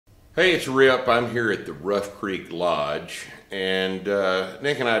Hey, it's Rip. I'm here at the Rough Creek Lodge, and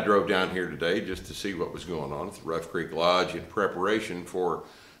Nick and I drove down here today just to see what was going on at the Rough Creek Lodge in preparation for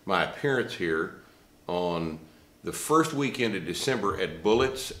my appearance here on the first weekend of December at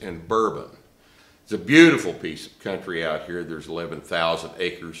Bullets and Bourbon. It's a beautiful piece of country out here. There's 11,000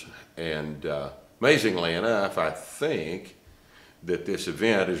 acres, and amazingly enough, I think that this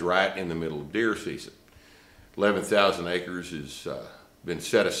event is right in the middle of deer season. 11,000 acres is been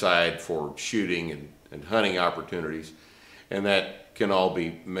set aside for shooting and hunting opportunities, and that can all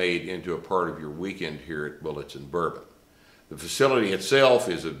be made into a part of your weekend here at Bullets and Bourbon. The facility itself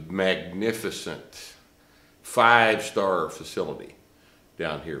is a magnificent 5-star facility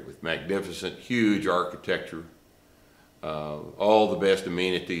down here with magnificent, huge architecture, all the best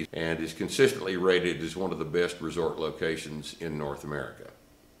amenities, and is consistently rated as one of the best resort locations in North America.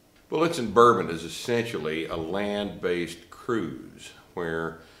 Bullets and Bourbon is essentially a land-based cruise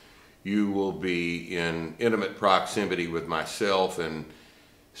where you will be in intimate proximity with myself and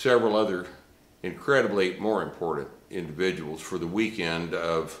several other incredibly more important individuals for the weekend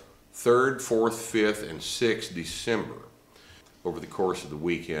of 3rd, 4th, 5th, and 6th December. Over the course of the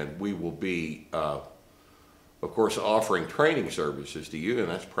weekend, we will be, of course, offering training services to you, and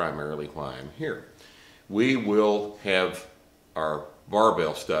that's primarily why I'm here. We will have our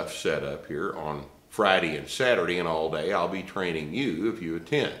barbell stuff set up here on Friday and Saturday, and all day I'll be training you if you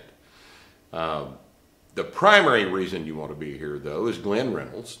attend. The primary reason you want to be here, though, is Glenn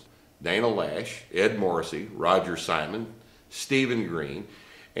Reynolds, Dana Lash, Ed Morrissey, Roger Simon, Stephen Green,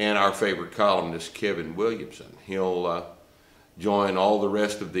 and our favorite columnist, Kevin Williamson. He'll join all the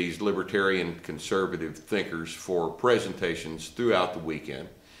rest of these libertarian conservative thinkers for presentations throughout the weekend.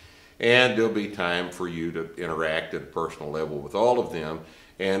 And there'll be time for you to interact at a personal level with all of them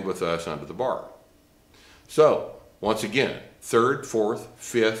and with us under the bar. So, once again, 3rd, 4th,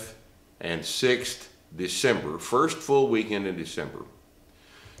 5th, and 6th December, first full weekend in December.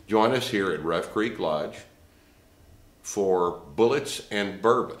 Join us here at Rough Creek Lodge for Bullets and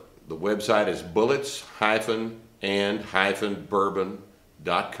Bourbon. The website is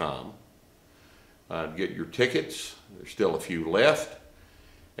bullets-and-bourbon.com. Get your tickets. There's still a few left.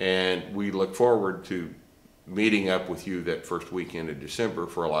 And we look forward to meeting up with you that first weekend in December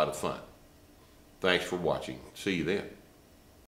for a lot of fun. Thanks for watching. See you then.